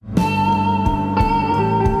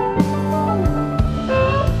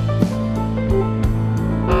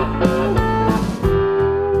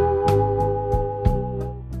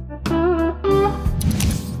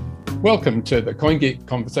Welcome to the CoinGeek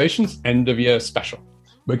Conversations End of Year Special.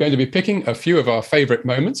 We're going to be picking a few of our favorite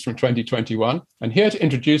moments from 2021. And here to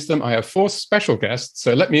introduce them, I have four special guests.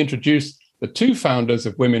 So let me introduce the two founders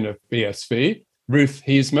of Women of BSV, Ruth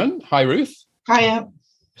Heisman. Hi, Ruth. Hiya.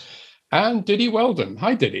 And Didi Weldon.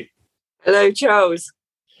 Hi, Didi. Hello, Charles.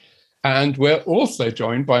 And we're also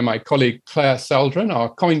joined by my colleague, Claire Seldren,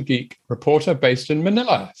 our CoinGeek reporter based in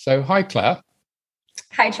Manila. So hi, Claire.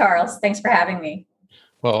 Hi, Charles. Thanks for having me.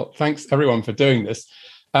 Well, thanks everyone for doing this.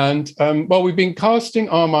 And we've been casting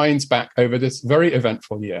our minds back over this very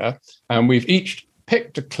eventful year, and we've each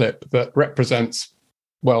picked a clip that represents,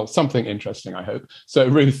 well, something interesting, I hope. So,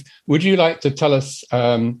 Ruth, would you like to tell us,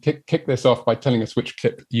 kick this off by telling us which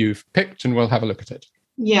clip you've picked, and we'll have a look at it.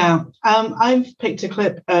 Yeah, I've picked a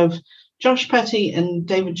clip of Josh Petty and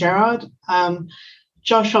David Gerard.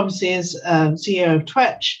 Josh obviously is CEO of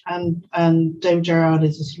Twetch, and David Gerard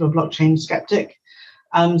is a sort of blockchain skeptic.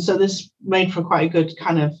 So this made for quite a good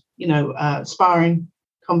kind of, sparring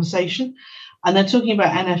conversation. And they're talking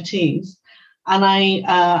about NFTs. And I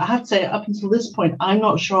have to say, up until this point, I'm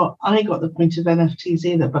not sure I got the point of NFTs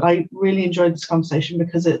either, but I really enjoyed this conversation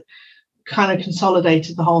because it kind of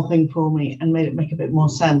consolidated the whole thing for me and made it make a bit more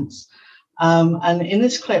sense. And in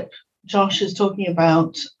this clip, Josh is talking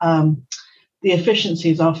about the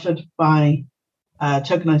efficiencies offered by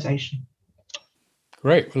tokenization.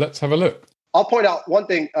 Great. Well, let's have a look. I'll point out one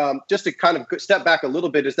thing, just to kind of step back a little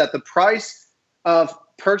bit, is that the price of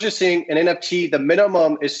purchasing an NFT, the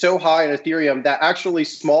minimum is so high in Ethereum that actually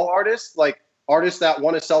small artists, like artists that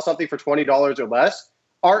want to sell something for $20 or less,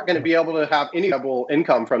 aren't going to be able to have any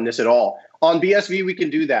income from this at all. On BSV, we can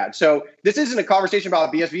do that. So this isn't a conversation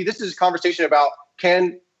about BSV. This is a conversation about,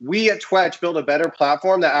 can we at Twetch build a better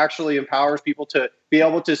platform that actually empowers people to be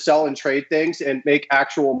able to sell and trade things and make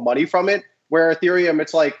actual money from it? Where Ethereum,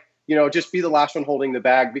 it's like, just be the last one holding the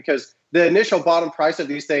bag, because the initial bottom price of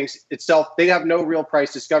these things itself, they have no real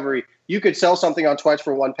price discovery. You could sell something on Twetch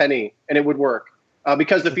for 1 penny and it would work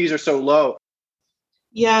because the fees are so low.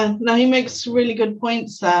 Yeah, no, he makes really good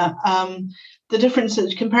points there. The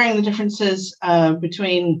differences, comparing the differences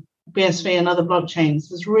between BSV and other blockchains,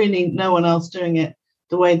 there's really no one else doing it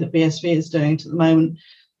the way that BSV is doing it at the moment.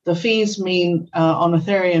 The fees on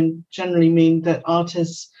Ethereum generally mean that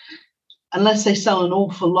artists, unless they sell an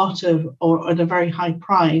awful lot of, or at a very high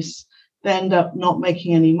price, they end up not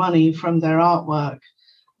making any money from their artwork.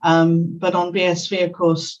 But on BSV, of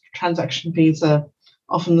course, transaction fees are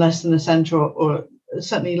often less than a cent or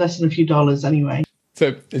certainly less than a few dollars anyway.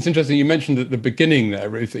 So it's interesting, you mentioned at the beginning there,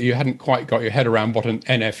 Ruth, that you hadn't quite got your head around what an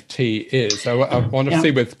NFT is. So I want to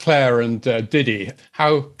see with Claire and Didi,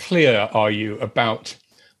 how clear are you about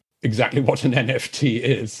exactly what an NFT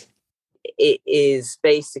is? It is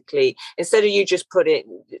basically, instead of you just putting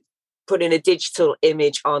a digital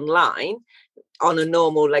image online on a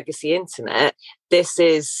normal legacy internet, this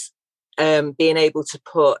is being able to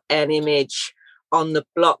put an image on the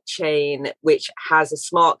blockchain which has a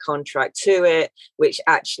smart contract to it, which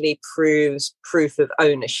actually proves proof of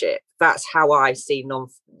ownership. That's how I see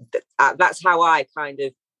that's how I kind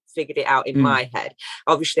of figured it out in my head.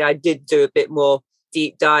 Obviously, I did do a bit more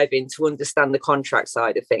deep diving to understand the contract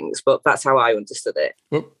side of things, but that's how I understood it.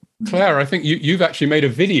 Well, Claire, I think you've actually made a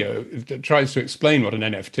video that tries to explain what an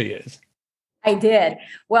NFT is. I did.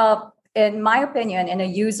 Well, in my opinion, in a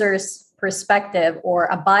user's perspective or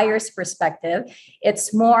a buyer's perspective,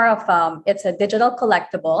 it's more of it's a digital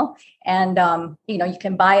collectible, and you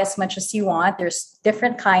can buy as much as you want. There's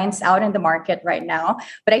different kinds out in the market right now,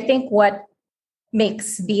 but I think what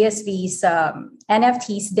makes BSV's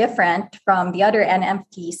NFTs different from the other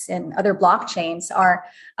NFTs in other blockchains are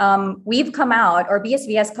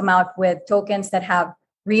BSV has come out with tokens that have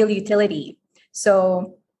real utility.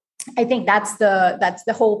 So I think that's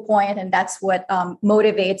the whole point, and that's what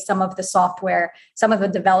motivates some of the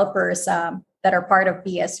developers that are part of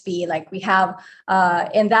BSV. Like we have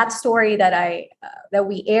in that story that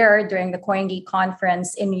we aired during the CoinGeek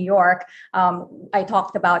conference in New York, I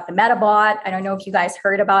talked about the MetaBot. I don't know if you guys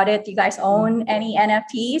heard about it. Do you guys own any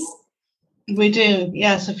NFTs? We do,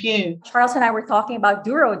 yes, a few. Charles and I were talking about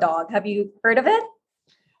DuroDog. Have you heard of it?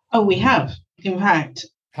 Oh, we have, in fact.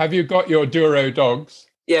 Have you got your Duro dogs?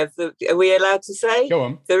 Yeah, are we allowed to say? Go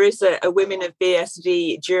on. There is a Women of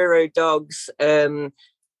BSV DuroDogs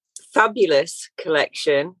fabulous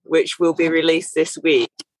collection, which will be released this week.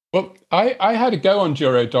 Well, I had a go on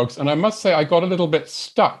DuroDogs, and I must say I got a little bit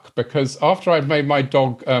stuck because after I'd made my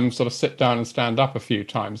dog sort of sit down and stand up a few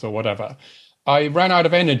times or whatever, I ran out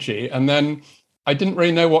of energy, and then I didn't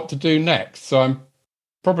really know what to do next. So I'm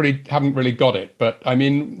probably haven't really got it. But I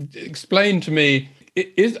mean, explain to me,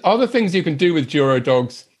 are there things you can do with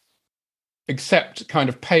DuroDogs accept kind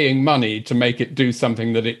of paying money to make it do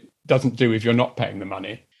something that it doesn't do if you're not paying the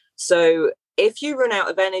money? So if you run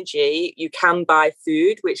out of energy, you can buy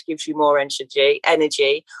food, which gives you more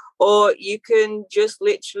energy, or you can just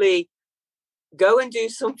literally go and do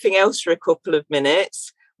something else for a couple of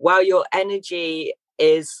minutes while your energy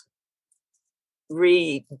is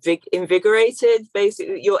invigorated.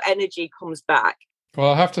 Basically, your energy comes back. Well,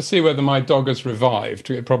 I'll have to see whether my dog has revived.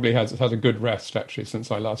 It probably has had a good rest, actually, since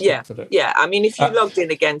I last looked at it. Yeah, I mean, if you logged in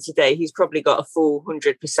again today, he's probably got a full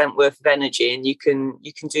 100% worth of energy, and you can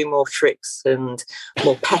do more tricks and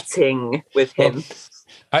more petting with him. Well,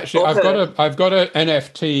 actually, I've got a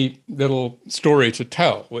NFT little story to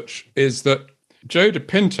tell, which is that Joe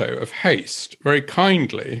DePinto of Haste very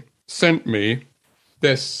kindly sent me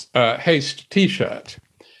this Haste T-shirt.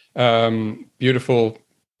 Beautiful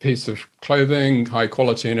piece of clothing, high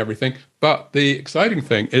quality and everything. But the exciting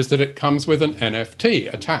thing is that it comes with an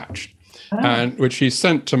NFT attached, and which he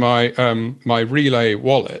sent to my my Relay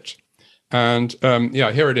wallet. And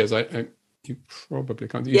here it is. You probably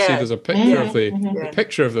can't. You see, there's a picture of the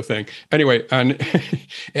picture of the thing. Anyway, and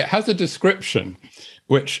it has a description,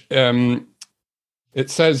 which it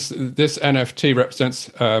says this NFT represents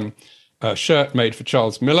a shirt made for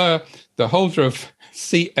Charles Miller, the holder of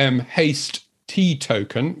CM Haste T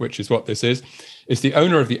token, which is what this is the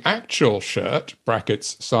owner of the actual shirt,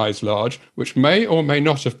 brackets size large, which may or may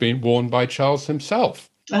not have been worn by Charles himself.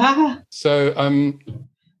 So I'm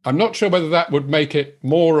not sure whether that would make it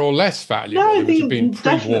more or less valuable. No, I think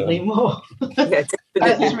definitely more. That's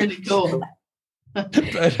really cool. But,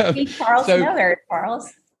 Charles Miller,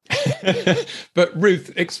 Charles. But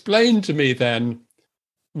Ruth, explain to me then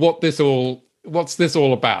what's this all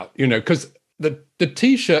about? Because the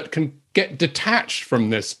T-shirt can get detached from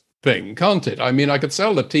this thing, can't it? I mean, I could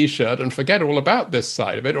sell the T-shirt and forget all about this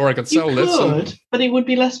side of it, or I could sell this. But it would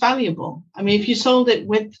be less valuable. I mean, if you sold it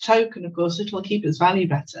with the token, of course, it'll keep its value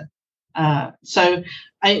better. There's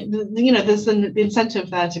the incentive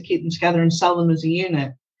there to keep them together and sell them as a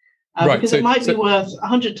unit, because it might be worth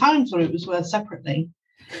 100 times what it was worth separately.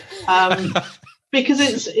 Because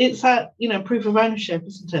it's that proof of ownership,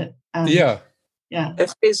 isn't it? A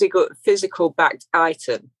physical backed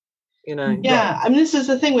item. Yeah, I mean, this is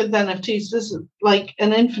the thing with NFTs. There's like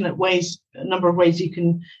an infinite number of ways you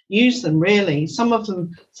can use them, really. Some of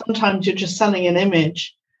them, sometimes you're just selling an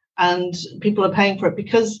image and people are paying for it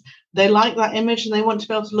because they like that image and they want to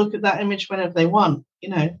be able to look at that image whenever they want,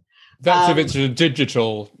 That's if it's a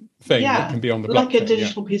digital thing that can be on the blockchain. Like a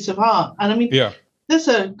digital piece of art. And I mean, there's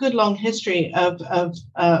a good long history of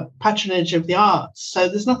patronage of the arts. So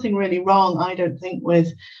there's nothing really wrong, I don't think,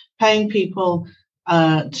 with paying people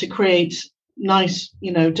to create nice,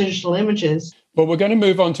 digital images. Well, we're going to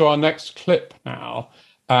move on to our next clip now.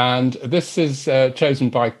 And this is chosen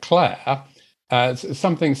by Claire. It's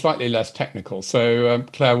something slightly less technical. So,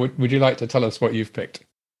 Claire, would you like to tell us what you've picked?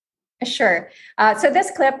 Sure. So this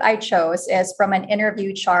clip I chose is from an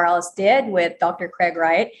interview Charles did with Dr. Craig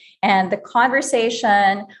Wright. And the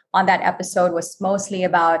conversation on that episode was mostly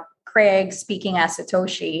about Craig speaking as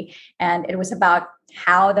Satoshi. And it was about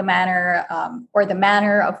how the manner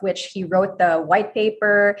of which he wrote the white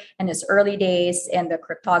paper in his early days in the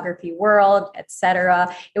cryptography world,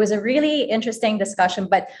 etc. It was a really interesting discussion.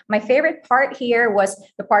 But my favorite part here was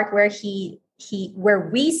the part where where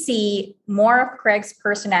we see more of Craig's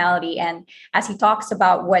personality and as he talks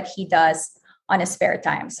about what he does on his spare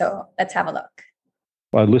time. So let's have a look.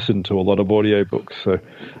 I listen to a lot of audiobooks, so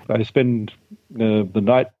I spend the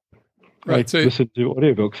night listen to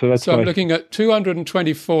audiobooks. So that's I'm looking at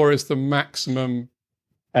 224 is the maximum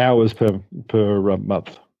hours per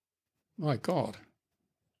month. My God.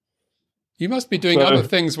 You must be doing other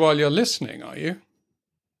things while you're listening, are you?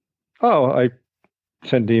 Oh, I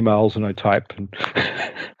send emails and I type. And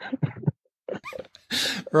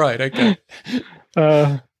Right, okay.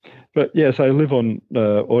 But yes, I live on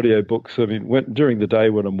audiobooks. I mean, during the day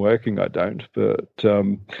when I'm working, I don't. But I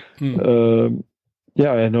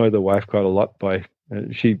annoy the wife quite a lot by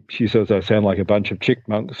she says I sound like a bunch of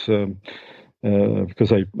chickmunks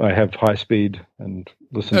because I have high speed and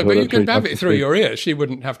listen to it. But you can have it through your ear. She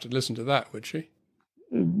wouldn't have to listen to that, would she?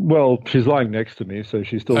 Well, she's lying next to me, so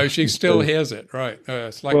she still. Oh, she still hears it, right?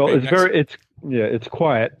 It's like it's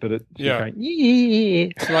quiet, but it's going,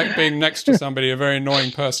 It's like being next to somebody, a very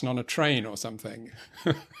annoying person on a train or something.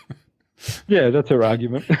 Yeah, that's her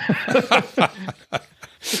argument.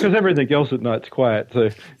 Because everything else at night's quiet, so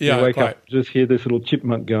you wake up and just hear this little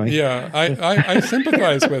chipmunk going. Yeah, I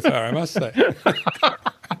sympathise with her, I must say.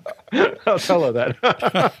 I'll tell her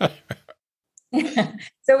that.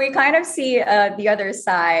 So we kind of see the other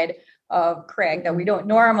side of Craig that we don't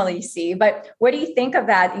normally see. But what do you think of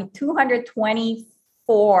that?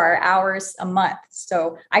 224 hours a month.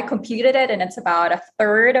 So I computed it, and it's about a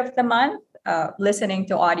third of the month listening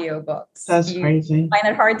to audiobooks. That's crazy. Find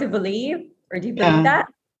it hard to believe, or do you believe that?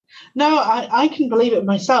 No, I can believe it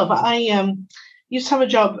myself. I used to have a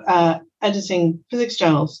job editing physics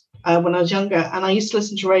journals when I was younger, and I used to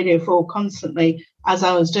listen to Radio 4 constantly as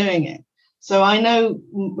I was doing it. So I know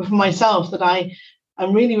for myself that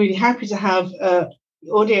I'm really, really happy to have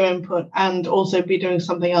audio input and also be doing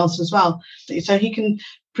something else as well. So he can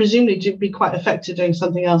presumably be quite effective doing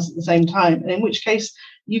something else at the same time, and in which case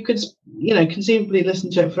you could, conceivably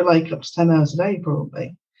listen to it for like up to 10 hours a day,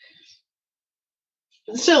 probably.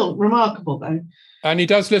 But still remarkable, though. And he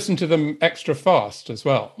does listen to them extra fast as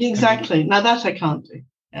well. Exactly. Now that I can't do.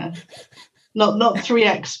 Yeah. Not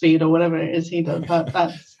 3x speed or whatever it is he does.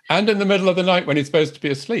 That's... And in the middle of the night when he's supposed to be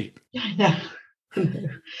asleep. Yeah, I know.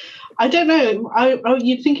 I don't know.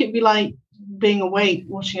 You'd think it'd be like being awake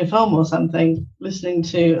watching a film or something, listening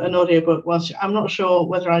to an audiobook whilst I'm not sure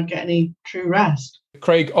whether I'd get any true rest.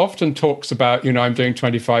 Craig often talks about, I'm doing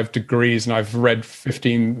 25 degrees and I've read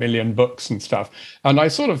 15 million books and stuff. And I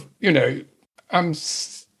sort of, I'm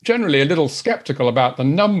generally a little skeptical about the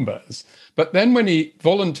numbers. But then when he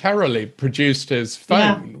voluntarily produced his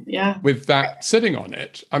phone with that sitting on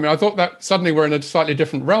it, I thought that suddenly we're in a slightly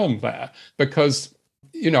different realm there because,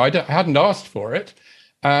 I hadn't asked for it.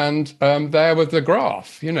 And there was the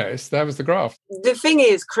graph, there was the graph. The thing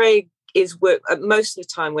is, Craig is most of the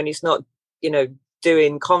time when he's not,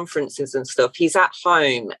 doing conferences and stuff, he's at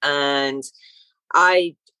home. And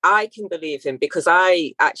I can believe him because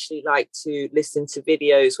I actually like to listen to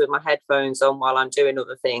videos with my headphones on while I'm doing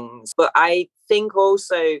other things. But I think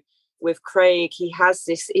also with Craig, he has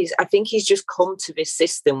this, I think he's just come to this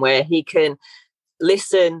system where he can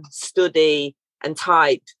listen, study and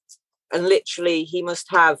type. And literally he must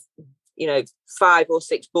have, 5 or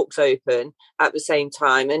 6 books open at the same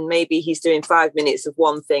time. And maybe he's doing 5 minutes of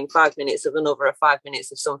one thing, 5 minutes of another, or 5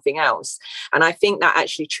 minutes of something else. And I think that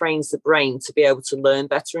actually trains the brain to be able to learn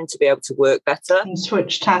better and to be able to work better. And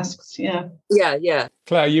switch tasks, yeah. Yeah.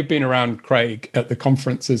 Claire, you've been around Craig at the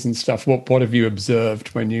conferences and stuff. What have you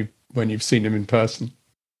observed when you've seen him in person?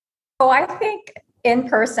 Oh, I think in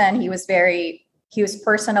person he was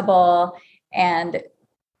personable, and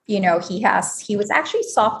he was actually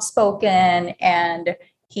soft spoken, and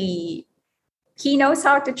he knows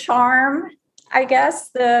how to charm, I guess,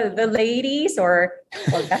 the ladies, or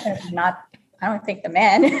well, definitely not, I don't think the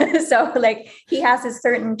men. So like he has a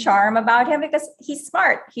certain charm about him because he's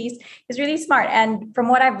smart. He's really smart. And from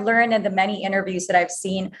what I've learned in the many interviews that I've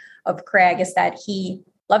seen of Craig is that he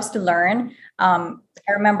loves to learn.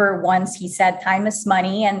 I remember once he said time is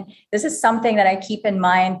money. And this is something that I keep in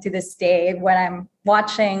mind to this day when I'm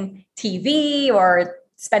watching TV or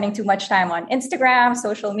spending too much time on Instagram,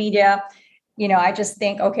 social media. I just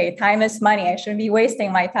think, okay, time is money. I shouldn't be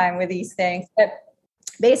wasting my time with these things. But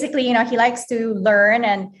basically, he likes to learn.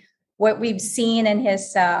 And what we've seen in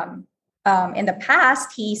his in the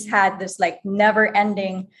past, he's had this like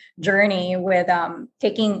never-ending journey with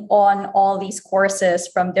taking on all these courses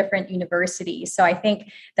from different universities. So I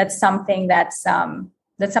think that's something that's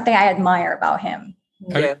something I admire about him.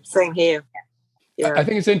 Yeah, same here. Yeah. I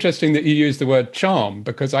think it's interesting that you use the word charm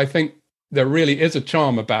because I think there really is a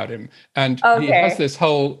charm about him. And he has this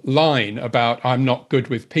whole line about I'm not good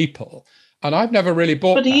with people. And I've never really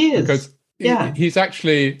bought but he is. Because he's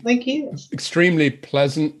actually extremely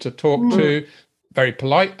pleasant to talk to, very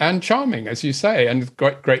polite and charming, as you say, and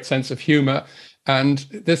great sense of humor. And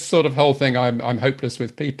this sort of whole thing, I'm hopeless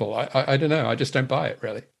with people. I don't know. I just don't buy it,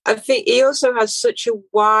 really. I think he also has such a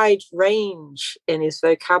wide range in his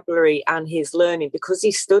vocabulary and his learning because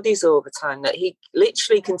he studies all the time that he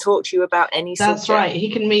literally can talk to you about any subject. That's right.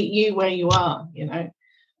 He can meet you where you are,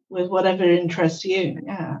 with whatever interests you.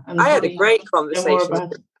 Yeah. And I had a great conversation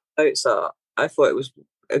with Mozart. I thought it was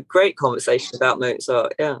a great conversation about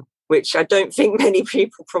Mozart, which I don't think many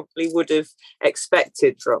people probably would have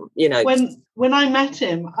expected from, When I met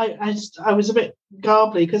him, I was a bit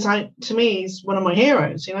garbly because to me, he's one of my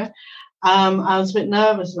heroes, I was a bit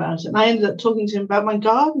nervous about it. And I ended up talking to him about my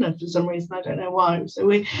gardener for some reason. I don't know why. So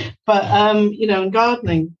and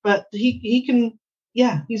gardening. But he can,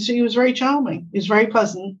 he was very charming. He was very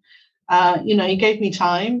pleasant. He gave me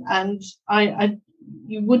time, and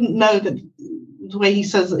you wouldn't know that the way he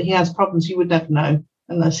says that he has problems, you would never know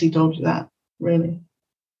unless he told you that, really.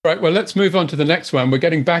 Right, well, let's move on to the next one. We're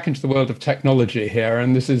getting back into the world of technology here,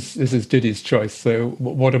 and this is Didi's choice. So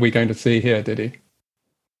what are we going to see here, Didi?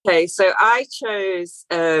 Okay, so I chose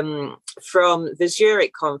from the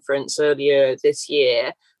Zurich conference earlier this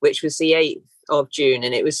year, which was the 8th of June,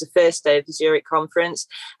 and it was the first day of the Zurich conference.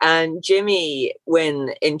 And Jimmy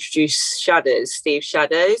Wynn introduced Shadows, Steve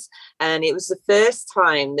Shadows, and it was the first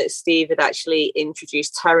time that Steve had actually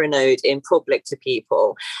introduced Terranode in public to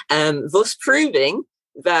people, thus proving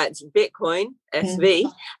that Bitcoin SV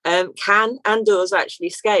can and does actually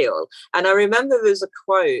scale. And I remember there's a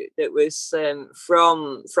quote that was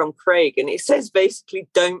from Craig, and it says basically,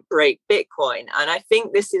 "Don't break Bitcoin." And I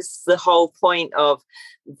think this is the whole point of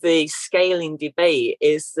the scaling debate,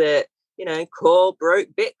 is that, you know, Core broke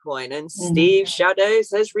Bitcoin and Steve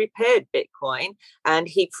Shadows has repaired Bitcoin, and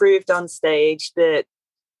he proved on stage that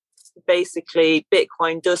basically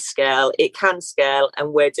Bitcoin does scale, it can scale,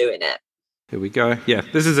 and we're doing it. Here we go. Yeah,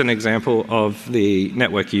 this is an example of the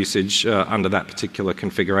network usage under that particular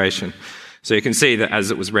configuration. So you can see that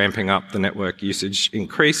as it was ramping up, the network usage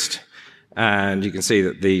increased, and you can see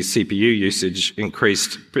that the CPU usage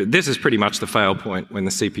increased. This is pretty much the fail point when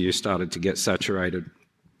the CPU started to get saturated.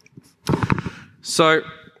 So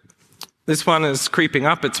this one is creeping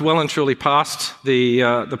up. It's well and truly past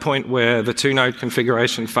the point where the 2-node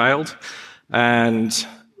configuration failed, and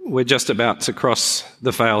we're just about to cross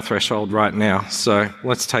the fail threshold right now. So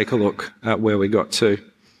let's take a look at where we got to.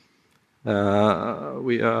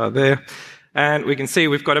 We are there. And we can see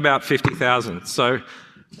we've got about 50,000. So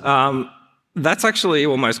that's actually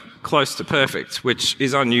almost close to perfect, which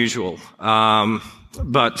is unusual.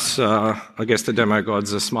 But I guess the demo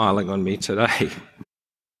gods are smiling on me today.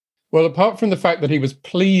 Well, apart from the fact that he was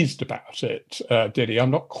pleased about it, Diddy, I'm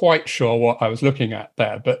not quite sure what I was looking at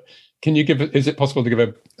there, but can you is it possible to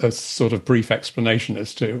give a sort of brief explanation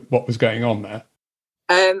as to what was going on there?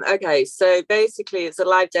 Okay, so basically it's a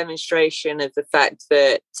live demonstration of the fact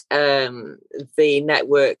that the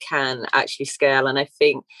network can actually scale. And I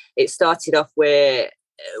think it started off where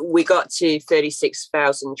we got to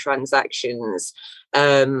 36,000 transactions.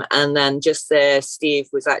 And then just there, Steve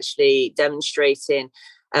was actually demonstrating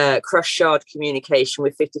cross-shard communication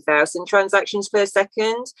with 50,000 transactions per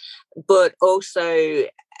second, but also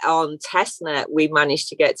on testnet, we managed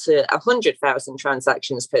to get to 100,000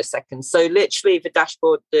 transactions per second. So literally the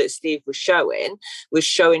dashboard that Steve was showing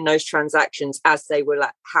those transactions as they were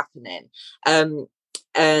happening.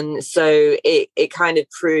 And so it kind of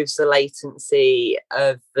proves the latency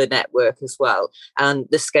of the network as well, and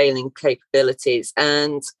the scaling capabilities.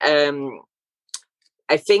 And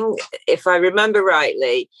I think, if I remember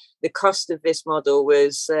rightly, the cost of this model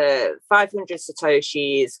was 500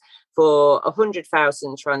 Satoshis for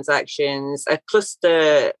 100,000 transactions, a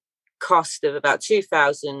cluster cost of about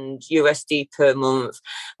 2,000 USD per month,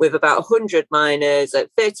 with about 100 miners at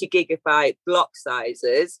 30 gigabyte block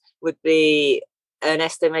sizes, would be an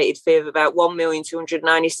estimated fee of about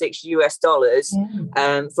 $1,296 US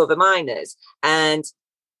for the miners. And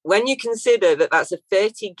when you consider that that's a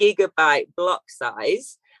 30 gigabyte block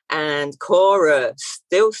size, and Quora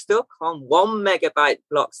still stuck on 1 megabyte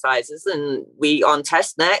block sizes, and we on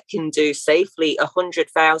testnet can do safely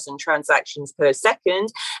 100,000 transactions per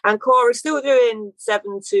second, and Quora is still doing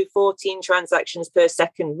 7 to 14 transactions per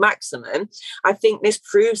second maximum. I think this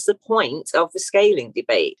proves the point of the scaling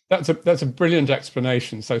debate. That's a brilliant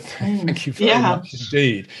explanation. So thank you very much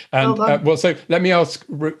indeed. And well, so let me ask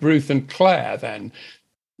Ruth and Claire then,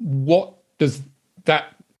 what does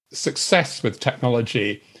that success with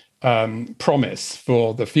technology promise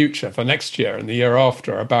for the future, for next year and the year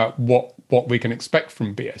after, about what we can expect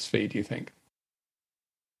from BSV, do you think?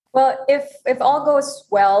 Well, if all goes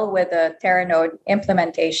well with the Terranode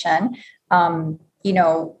implementation,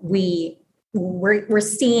 we're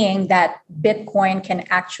seeing that Bitcoin can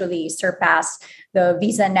actually surpass the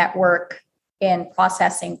Visa network in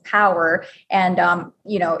processing power. And,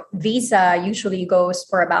 Visa usually goes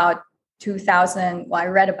for about 2,000, well, I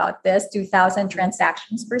read about this, 2,000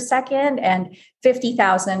 transactions per second and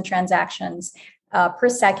 50,000 transactions per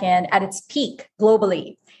second at its peak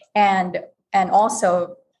globally. And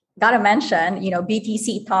also, got to mention,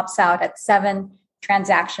 BTC tops out at 7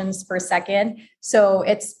 transactions per second. So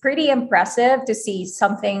it's pretty impressive to see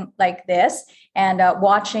something like this. And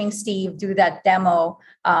watching Steve do that demo,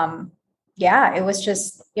 it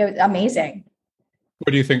was amazing.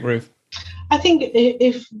 What do you think, Ruth? I think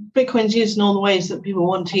if Bitcoin's used in all the ways that people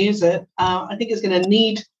want to use it, I think it's going to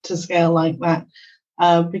need to scale like that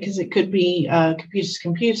because it could be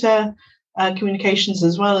computer-to-computer communications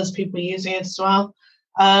as well as people using it as well.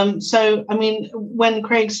 So, I mean, when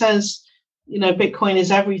Craig says, Bitcoin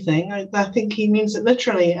is everything, I think he means it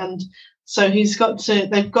literally. And so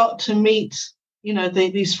they've got to meet,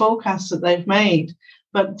 these forecasts that they've made.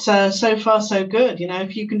 But so far, so good.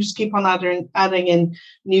 If you can just keep on adding in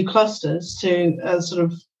new clusters to sort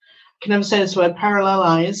of, I can never say this word,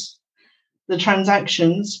 parallelize the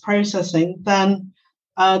transactions processing, then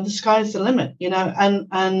the sky's the limit,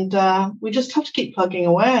 and we just have to keep plugging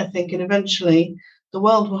away, I think, and eventually the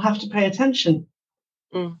world will have to pay attention.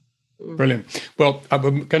 Brilliant. Well, I'm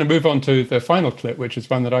going to move on to the final clip, which is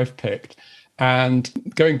one that I've picked. And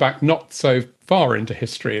going back not so far into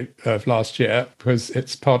history of last year, because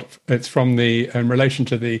it's from the in relation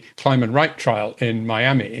to the Kleiman Wright trial in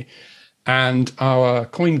Miami, and our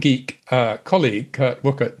CoinGeek colleague Kurt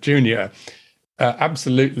Wuckert Jr.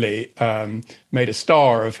 Absolutely made a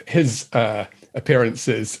star of his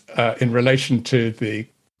appearances in relation to the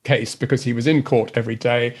case, because he was in court every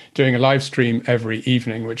day doing a live stream every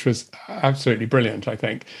evening, which was absolutely brilliant, I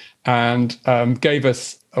think, and gave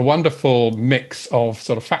us a wonderful mix of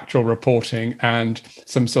sort of factual reporting and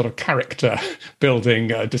some sort of character building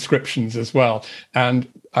descriptions as well. And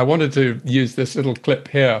I wanted to use this little clip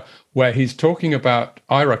here where he's talking about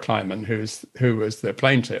Ira Kleiman, who was the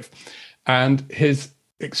plaintiff, and his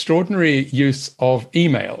extraordinary use of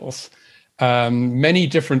emails, many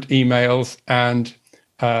different emails, and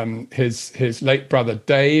his late brother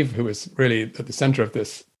Dave, who was really at the center of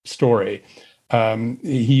this story.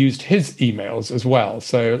 He used his emails as well.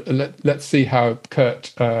 So let's see how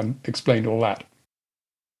Kurt explained all that.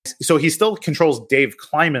 So he still controls Dave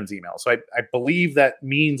Kleiman's email. So I believe that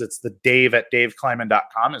means it's the Dave at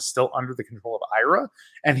davekleiman.com is still under the control of Ira.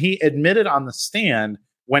 And he admitted on the stand,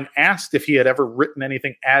 when asked if he had ever written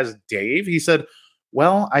anything as Dave, he said,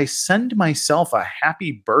 well, I send myself a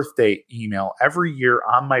happy birthday email every year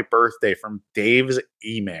on my birthday from Dave's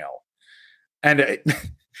email. And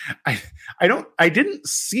I didn't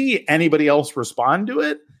see anybody else respond to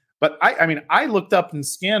it, but I looked up and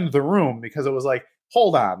scanned the room because it was like,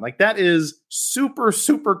 hold on, like that is super,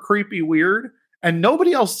 super creepy weird. And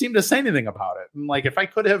nobody else seemed to say anything about it. And like, if I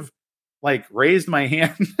could have like raised my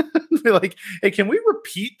hand, be like, hey, can we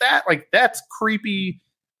repeat that? Like, that's creepy.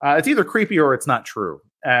 It's either creepy or it's not true.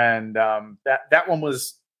 And that one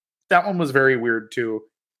was very weird too.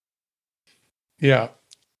 Yeah.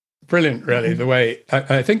 Brilliant, really, the way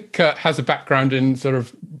I think Kurt has a background in sort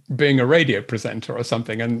of being a radio presenter or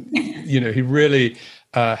something. And, he really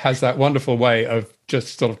has that wonderful way of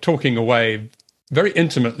just sort of talking away very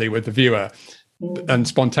intimately with the viewer and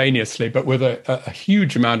spontaneously, but with a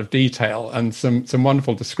huge amount of detail and some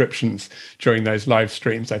wonderful descriptions during those live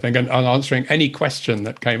streams, I think, and answering any question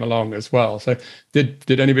that came along as well. So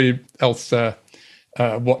did anybody else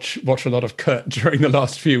watch a lot of Kurt during the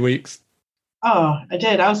last few weeks? Oh, I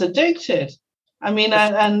did. I was addicted. I mean,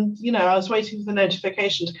 and I was waiting for the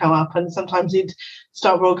notification to come up, and sometimes he'd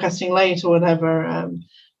start broadcasting late or whatever.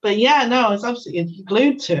 But yeah, no, I was absolutely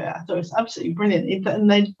glued to it. I thought it was absolutely brilliant. And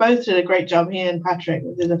they both did a great job. He and Patrick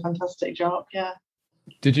did a fantastic job. Yeah.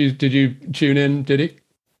 Did you tune in, Diddy?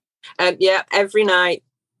 Yeah, every night.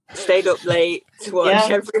 Stayed up late to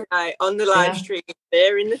watch every night on the live stream,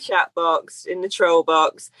 there in the chat box, in the troll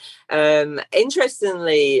box.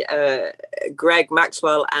 Interestingly, Greg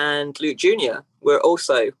Maxwell and Luke Jr. were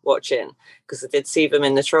also watching, because I did see them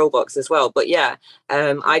in the troll box as well. But yeah,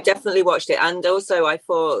 I definitely watched it. And also I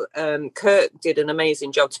thought Kurt did an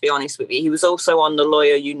amazing job, to be honest with you. He was also on The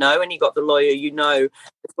Lawyer You Know, and he got The Lawyer You Know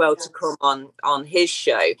as well to come on his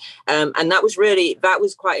show. And that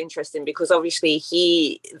was quite interesting, because obviously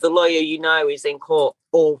The Lawyer You Know is in court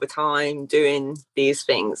all the time doing these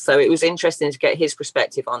things. So it was interesting to get his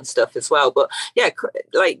perspective on stuff as well. But yeah,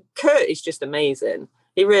 like Kurt is just amazing.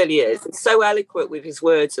 He really is. He's so eloquent with his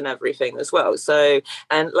words and everything as well. So,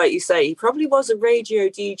 and like you say, he probably was a radio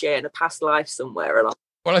DJ in a past life somewhere along.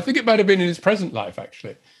 Well, I think it might have been in his present life,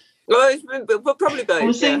 actually. Well, but probably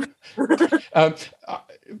both. Yeah.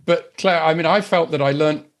 But Claire, I mean, I felt that I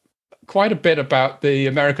learned quite a bit about the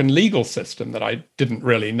American legal system that I didn't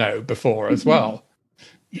really know before as well.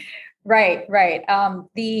 Right.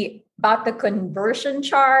 About the conversion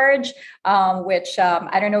charge, which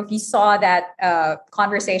I don't know if you saw that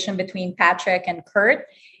conversation between Patrick and Kurt,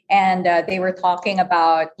 and they were talking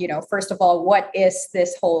about, first of all, what is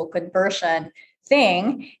this whole conversion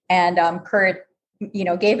thing? And Kurt,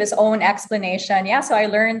 gave his own explanation. Yeah, so I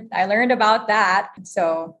learned about that.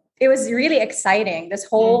 So it was really exciting. This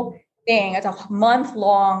whole thing, it's a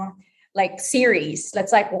month-long series.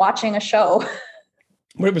 That's like watching a show.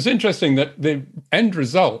 Well, it was interesting that the end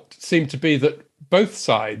result seemed to be that both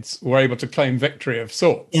sides were able to claim victory of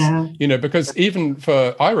sorts. Yeah. Because even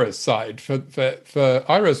for Ira's side, for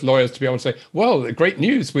Ira's lawyers to be able to say, well, great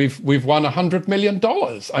news, we've won $100 million.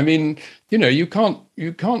 I mean, you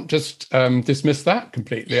can't just dismiss that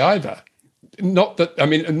completely either. not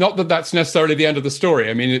that that's necessarily the end of the story.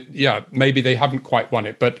 I mean, maybe they haven't quite won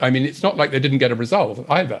it, but I mean, it's not like they didn't get a resolve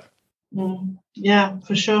either. Yeah,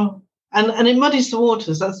 for sure. And it muddies the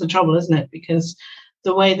waters. That's the trouble, isn't it? Because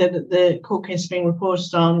the way that the court case is being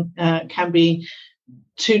reported on can be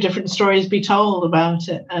two different stories be told about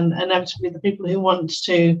it, and inevitably the people who want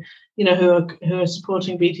to, who are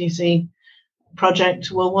supporting BTC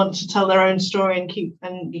project will want to tell their own story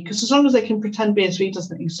and because as long as they can pretend BSV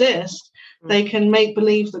doesn't exist, they can make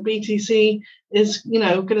believe that BTC is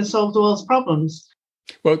going to solve the world's problems.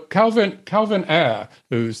 Well, Calvin Ayre,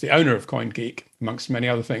 who's the owner of CoinGeek, amongst many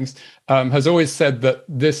other things, has always said that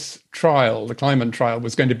this trial, the Kleiman trial,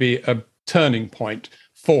 was going to be a turning point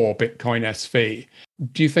for Bitcoin SV.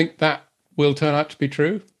 Do you think that will turn out to be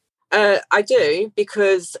true? I do,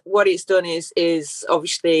 because what it's done is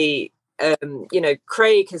obviously,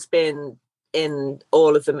 Craig has been in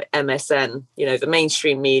all of the MSN, the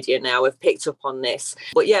mainstream media now have picked up on this.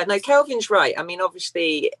 But yeah, no, Kelvin's right. I mean,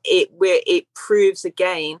 obviously it proves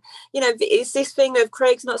again, it's this thing of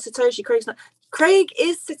Craig's not Satoshi, Craig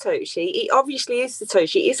is Satoshi. He obviously is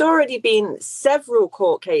Satoshi. It's already been several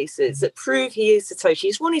court cases that prove he is Satoshi.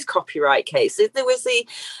 He's won his copyright cases. There was the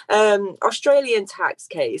Australian tax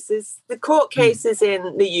case. There's the court cases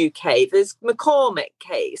in the UK. There's McCormick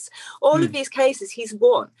case. All of these cases he's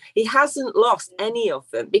won. He hasn't lost any of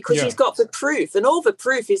them because he's got the proof. And all the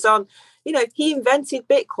proof is on, he invented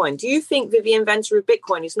Bitcoin. Do you think that the inventor of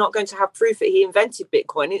Bitcoin is not going to have proof that he invented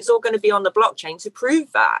Bitcoin? It's all going to be on the blockchain to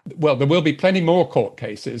prove that. Well, there will be plenty more court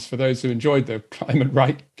cases. For those who enjoyed the climate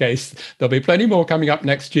right case, there'll be plenty more coming up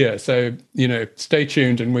next year. So, stay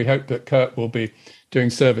tuned, and we hope that Kurt will be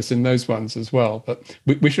doing service in those ones as well. But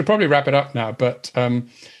we should probably wrap it up now. But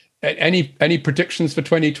any predictions for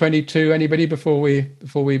 2022? Anybody before we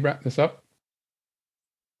wrap this up?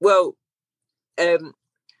 Well,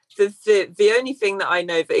 The only thing that I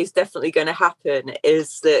know that is definitely going to happen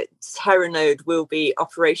is that Terranode will be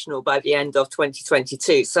operational by the end of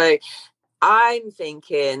 2022. So I'm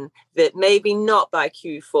thinking that maybe not by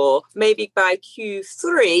Q4, maybe by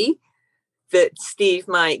Q3, that Steve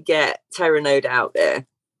might get Terranode out there.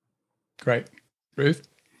 Great. Ruth?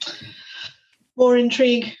 More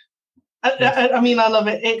intrigue. I mean, I love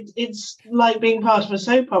it. It's like being part of a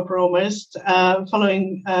soap opera almost,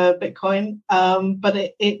 following Bitcoin.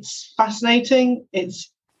 But it's fascinating.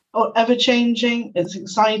 It's ever changing. It's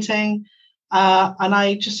exciting, and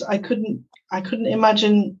I couldn't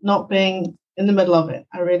imagine not being in the middle of it.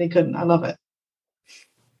 I really couldn't. I love it.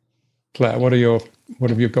 Claire, what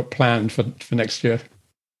have you got planned for next year?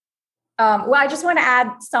 Well, I just want to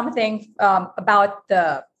add something about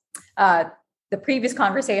the previous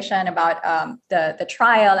conversation about the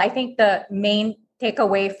trial. I think the main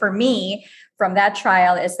takeaway for me from that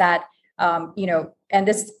trial is that, and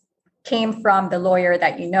this came from the lawyer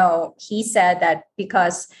that he said that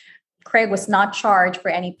because Craig was not charged for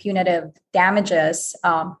any punitive damages,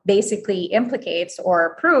 basically implicates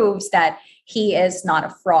or proves that he is not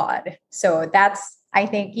a fraud. So that's, I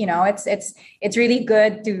think, it's really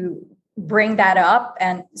good to bring that up,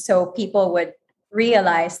 and so people would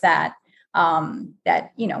realize that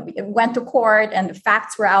it went to court and the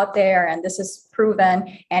facts were out there and this is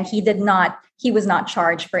proven, and he was not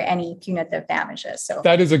charged for any punitive damages. So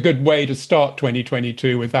that is a good way to start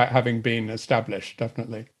 2022 without having been established,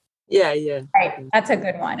 definitely. Yeah. Right. That's a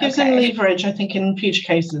good one. Gives him leverage, I think, in future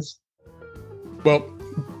cases. Well,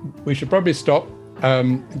 we should probably stop,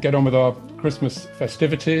 get on with our Christmas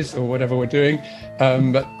festivities or whatever we're doing.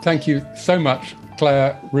 But thank you so much,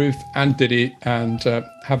 Claire, Ruth, and Didi, and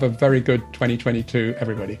have a very good 2022,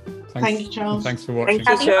 everybody. Thank you, Charles. Thanks for watching.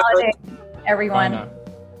 Thank you, Happy holidays, everyone.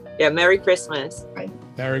 Yeah, Merry Christmas.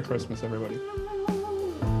 Merry Christmas, everybody.